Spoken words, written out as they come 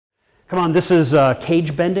Come on, this is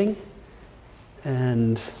cage bending,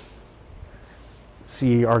 and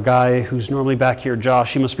see our guy who's normally back here,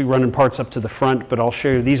 Josh, he must be running parts up to the front, but I'll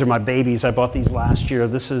show you, these are my babies. I bought these last year.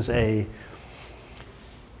 This is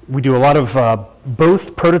we do a lot of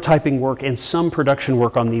both prototyping work and some production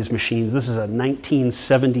work on these machines. This is a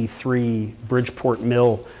 1973 Bridgeport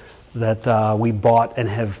mill that we bought and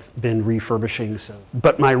have been refurbishing.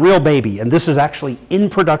 But my real baby, and this is actually in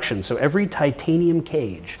production, so every titanium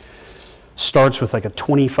cage starts with like a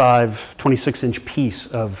 26-inch piece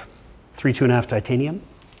of 3-2.5 titanium.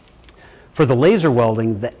 For the laser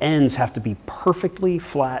welding, the ends have to be perfectly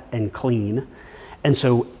flat and clean, and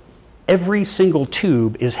so every single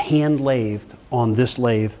tube is hand lathed on this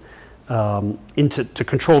lathe to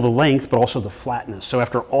control the length, but also the flatness. So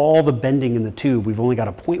after all the bending in the tube, we've only got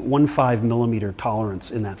a 0.15 millimeter tolerance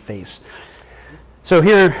in that face. So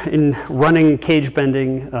here in running cage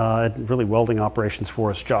bending, really welding operations for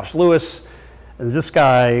us, Josh Lewis. And this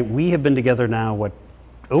guy, we have been together now, what,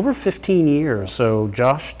 over 15 years. So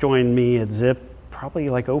Josh joined me at Zip probably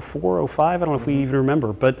like 04, 05, I don't know if we even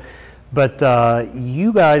remember, but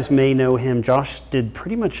you guys may know him. Josh did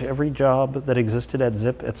pretty much every job that existed at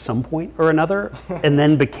Zip at some point or another, and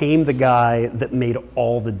then became the guy that made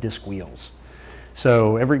all the disc wheels.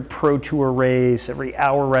 So every Pro Tour race, every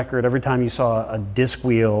hour record, every time you saw a disc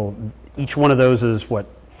wheel, each one of those is what,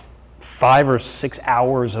 5 or 6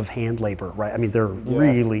 hours of hand labor, right? I mean, they're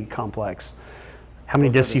really complex. How many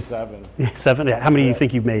discs? 7. 7? How many do you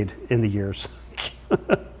think you've made in the years?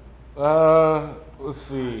 Let's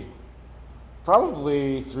see.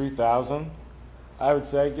 Probably 3,000, I would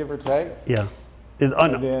say, give or take. Yeah.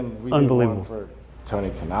 And then we unbelievable. did one for Tony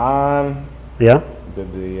Kanaan. Yeah.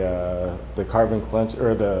 Did the carbon clincher,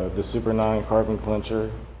 or the Super 9 carbon clincher.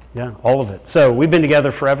 Yeah, all of it. So we've been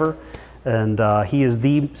together forever, and he is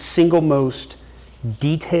the single most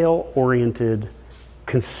detail-oriented,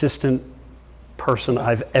 consistent person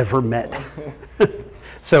I've ever met.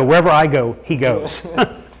 So wherever I go, he goes.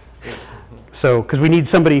 So, because we need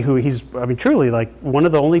somebody who I mean, truly, like, one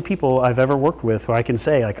of the only people I've ever worked with who I can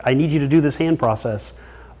say, like, I need you to do this hand process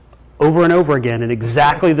over and over again in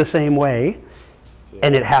exactly the same way,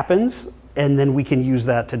 and it happens, and then we can use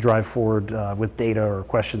that to drive forward with data or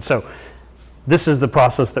questions. So, this is the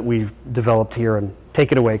process that we've developed here, and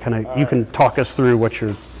take it away. You can talk us through what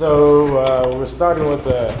you're... So, we're starting with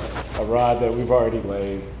a rod that we've already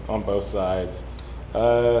laid on both sides.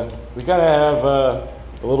 We kind of have a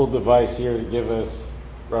little device here to give us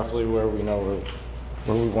roughly where we know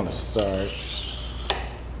where we want to start.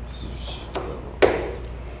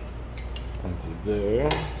 Into there.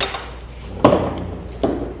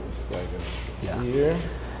 This guy goes here.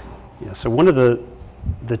 Yeah. So one of the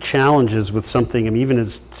challenges with something, I mean, even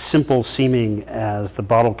as simple seeming as the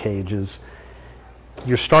bottle cage, is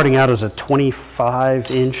you're starting out as a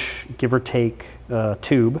 25-inch, give or take,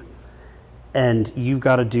 tube. And you've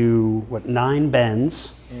got to do, what, 9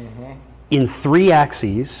 bends in 3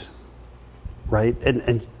 axes, right?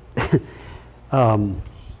 And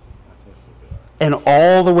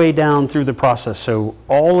all the way down through the process. So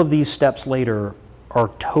all of these steps later, our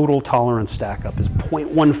total tolerance stack up is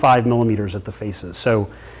 0.15 millimeters at the faces. So,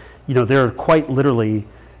 you know, there are quite literally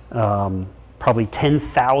probably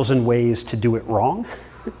 10,000 ways to do it wrong.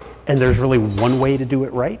 And there's really one way to do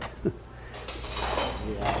it right.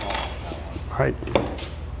 Right.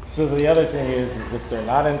 So the other thing is if they're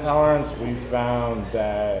not in tolerance, we found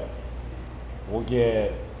that we'll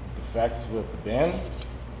get defects with the bend,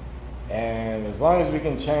 and as long as we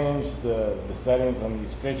can change the settings on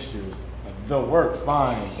these fixtures, they'll work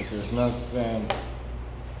fine, but there's no sense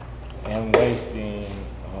in wasting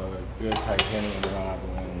a good titanium rod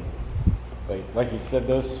when, like you said,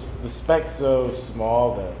 the spec's so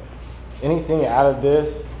small that anything out of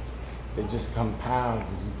this, it just compounds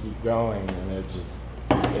as you keep going, and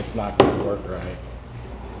it's not going to work right.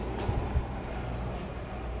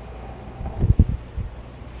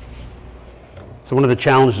 So one of the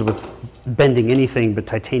challenges with bending anything, but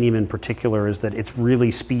titanium in particular, is that it's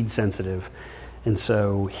really speed sensitive. And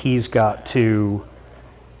so he's got to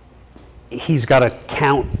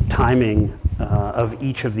count timing of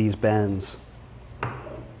each of these bends.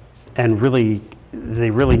 And really,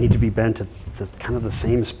 they really need to be bent at kind of the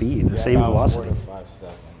same speed, the same velocity. 4 to 5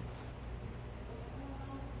 seconds.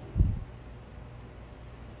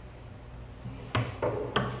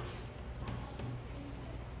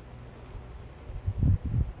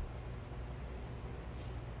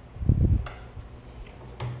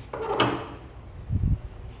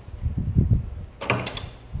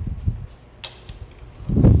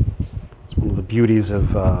 It's one of the beauties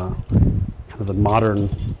of kind of the modern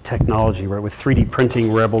technology, right? With 3D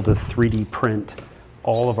printing, we're able to 3D print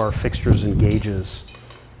all of our fixtures and gauges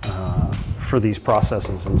for these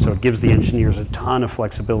processes. And so it gives the engineers a ton of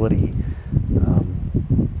flexibility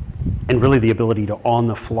and really the ability to, on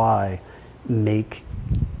the fly, make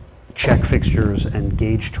check fixtures and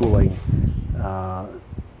gauge tooling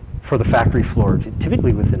for the factory floor,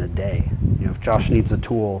 typically within a day. You know, if Josh needs a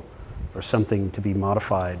tool or something to be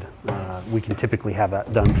modified, we can typically have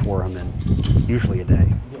that done for him in usually a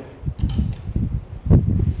day.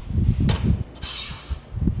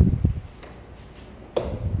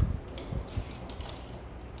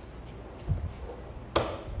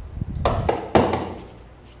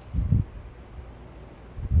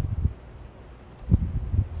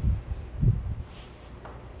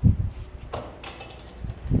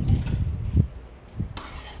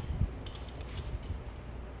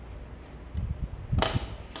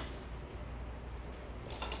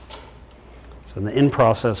 So in the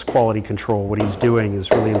in-process quality control, what he's doing is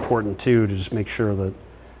really important too, to just make sure that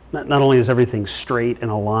not only is everything straight and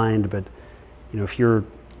aligned, but you know, if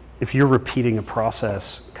you're repeating a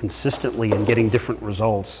process consistently and getting different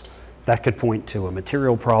results, that could point to a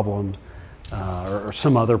material problem or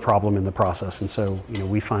some other problem in the process. And so, you know,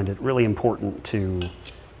 we find it really important to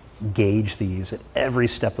gauge these at every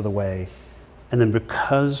step of the way. And then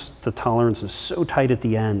because the tolerance is so tight at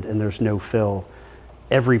the end and there's no fill,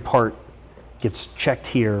 every part gets checked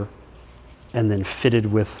here and then fitted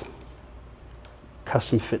with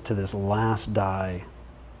custom fit to this last die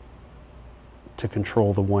to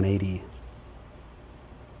control the 180.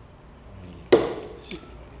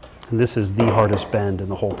 And this is the hardest bend in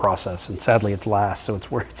the whole process, and sadly it's last, so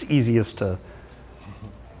it's where it's easiest to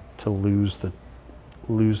lose the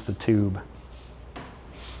tube.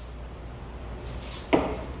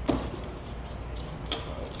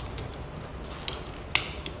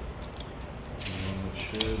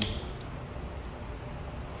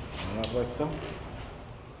 Like so.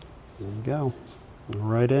 There you go.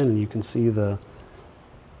 Right in, and you can see they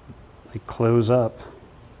close up.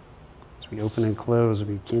 As we open and close,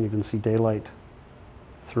 we can't even see daylight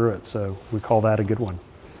through it, so we call that a good one.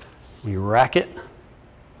 We rack it,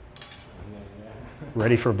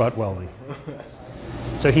 ready for butt welding.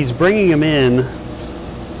 So he's bringing them in.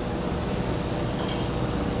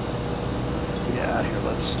 Yeah, here,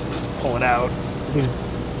 let's pull it out. He's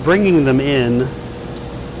bringing them in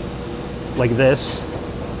like this,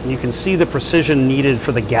 and you can see the precision needed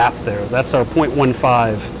for the gap there. That's our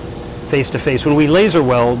 0.15 face-to-face. When we laser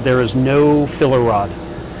weld, there is no filler rod,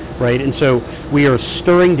 right? And so we are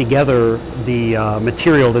stirring together the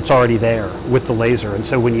material that's already there with the laser. And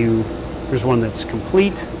so when here's one that's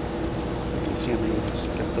complete. You can see just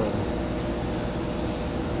get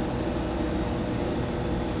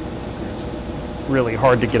it's really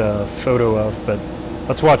hard to get a photo of, but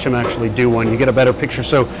let's watch him actually do one. You get a better picture.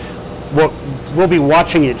 So we'll be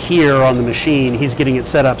watching it here on the machine. He's getting it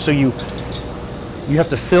set up. So you have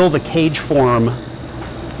to fill the cage form.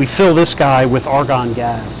 We fill this guy with argon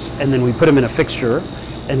gas, and then we put him in a fixture,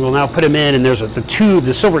 and we'll now put him in, and there's the tube,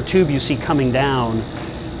 the silver tube you see coming down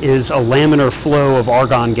is a laminar flow of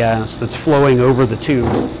argon gas that's flowing over the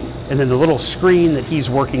tube. And then the little screen that he's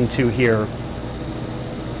working to here,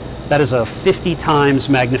 that is a 50 times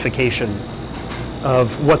magnification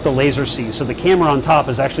of what the laser sees. So the camera on top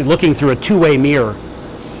is actually looking through a two-way mirror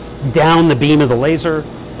down the beam of the laser.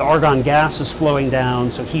 The argon gas is flowing down,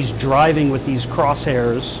 so he's driving with these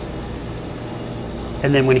crosshairs.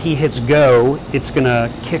 And then when he hits go, it's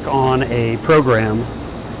gonna kick on a program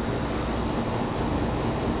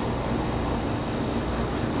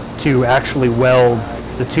to actually weld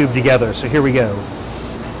the tube together. So here we go.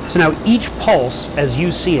 So now each pulse, as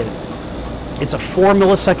you see it, it's a 4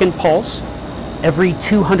 millisecond pulse every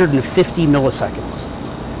 250 milliseconds.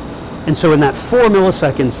 And so in that 4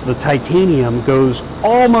 milliseconds, the titanium goes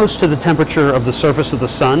almost to the temperature of the surface of the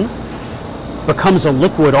sun, becomes a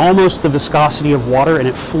liquid almost the viscosity of water, and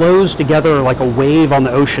it flows together like a wave on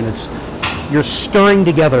the ocean. You're stirring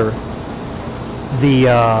together the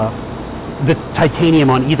titanium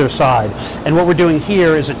on either side. And what we're doing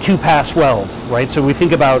here is a 2-pass weld, right? So we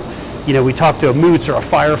think about, you know, we talk to a Moots or a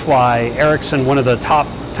Firefly, Ericsson, one of the top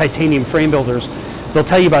titanium frame builders. They'll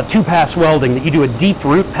tell you about 2-pass welding, that you do a deep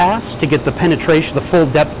root pass to get the penetration, the full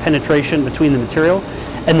depth penetration between the material,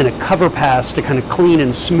 and then a cover pass to kind of clean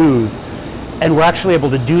and smooth. And we're actually able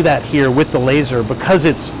to do that here with the laser because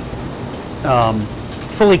it's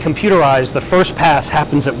fully computerized. The first pass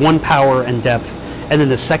happens at 1 power and depth, and then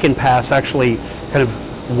the second pass actually kind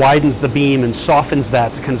of widens the beam and softens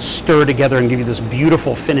that to kind of stir together and give you this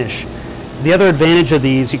beautiful finish. The other advantage of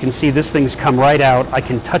these, you can see this thing's come right out. I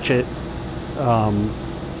can touch it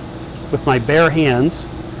with my bare hands,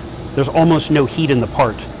 there's almost no heat in the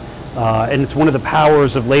part. And it's one of the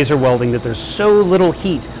powers of laser welding that there's so little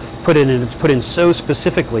heat put in, and it's put in so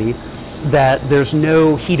specifically that there's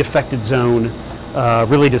no heat affected zone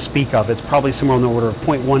really to speak of. It's probably somewhere on the order of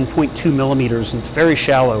 0.1, 0.2 millimeters, and it's very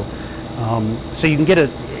shallow. So you can get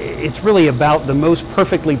it's really about the most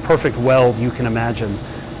perfect weld you can imagine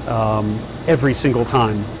every single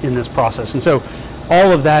time in this process. And so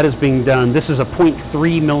all of that is being done. This is a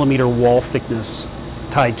 0.3 millimeter wall thickness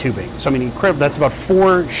tied tubing. So I mean, incredible. That's about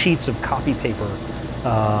 4 sheets of copy paper,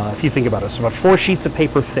 if you think about it. So about 4 sheets of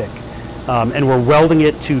paper thick. And we're welding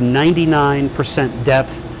it to 99%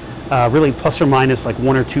 depth, really plus or minus like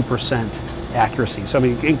 1 or 2% accuracy. So I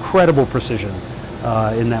mean, incredible precision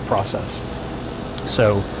in that process.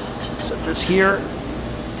 So set this here,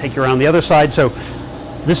 take you around the other side. So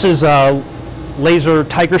this is laser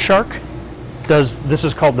Tiger Shark. This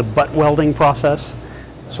is called the butt welding process.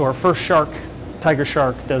 So our first Tiger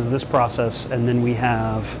Shark does this process, and then we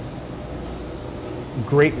have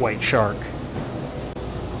Great White Shark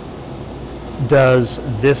does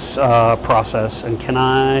this process. And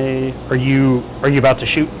are you about to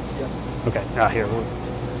shoot? Yeah. Okay, here,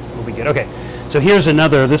 we'll be good. Okay, so here's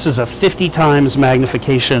another, this is a 50 times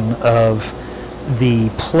magnification of the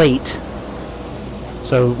plate.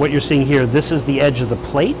 So what you're seeing here, this is the edge of the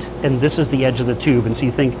plate, and this is the edge of the tube. And so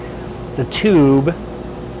you think the tube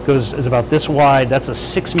is about this wide. That's a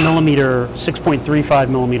 6.35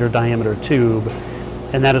 millimeter diameter tube,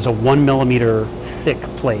 and that is a 1 millimeter thick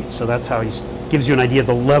plate. So that's how he gives you an idea of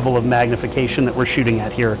the level of magnification that we're shooting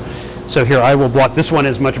at here. So here, I will block. This one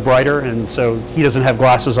is much brighter, and so he doesn't have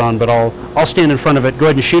glasses on, but I'll stand in front of it. Go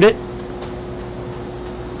ahead and shoot it.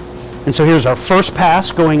 And so here's our first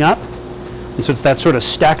pass going up. And so it's that sort of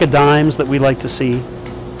stack of dimes that we like to see.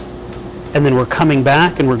 And then we're coming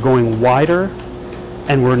back and we're going wider,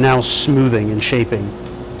 and we're now smoothing and shaping.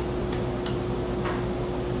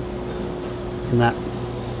 And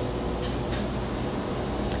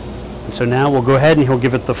so now we'll go ahead and he'll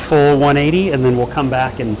give it the full 180, and then we'll come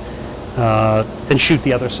back and shoot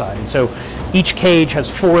the other side. And so each cage has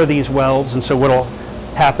 4 of these welds, and so what'll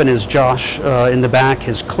happen is Josh in the back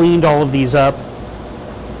has cleaned all of these up,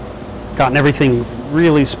 gotten everything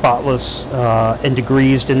really spotless and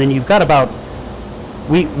degreased, and then you've got about,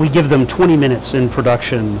 we give them 20 minutes in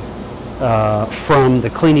production from the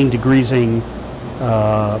cleaning, degreasing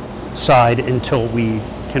side until we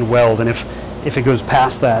can weld. And if it goes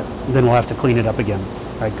past that, then we'll have to clean it up again.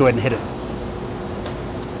 All right, go ahead and hit it.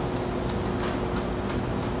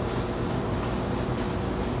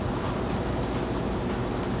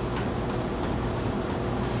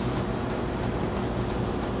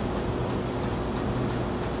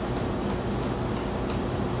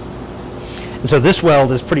 And so this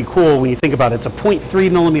weld is pretty cool when you think about it. It's a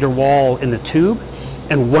 0.3 millimeter wall in the tube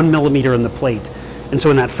and 1 millimeter in the plate. And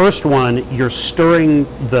so in that first one, you're stirring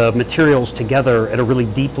the materials together at a really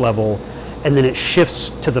deep level, and then it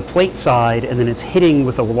shifts to the plate side, and then it's hitting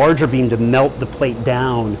with a larger beam to melt the plate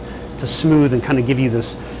down to smooth and kind of give you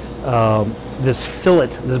this this fillet,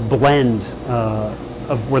 this blend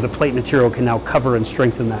of where the plate material can now cover and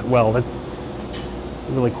strengthen that weld. It's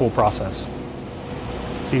a really cool process.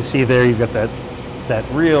 So you see there, you've got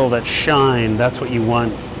that shine. That's what you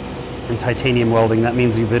want in titanium welding. That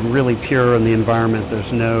means you've been really pure in the environment.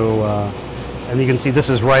 There's no, and you can see this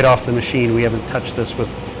is right off the machine. We haven't touched this with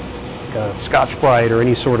Scotch-Brite or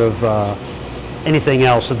any sort of anything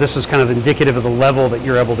else. So this is kind of indicative of the level that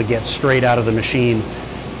you're able to get straight out of the machine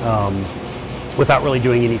without really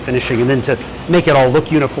doing any finishing. And then to make it all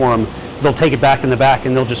look uniform, they'll take it back in the back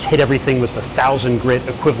and they'll just hit everything with the 1000 grit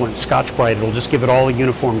equivalent Scotch-Brite. It'll just give it all a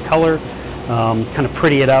uniform color, kind of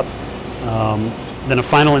pretty it up, then a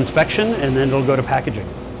final inspection, and then it'll go to packaging.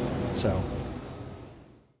 So.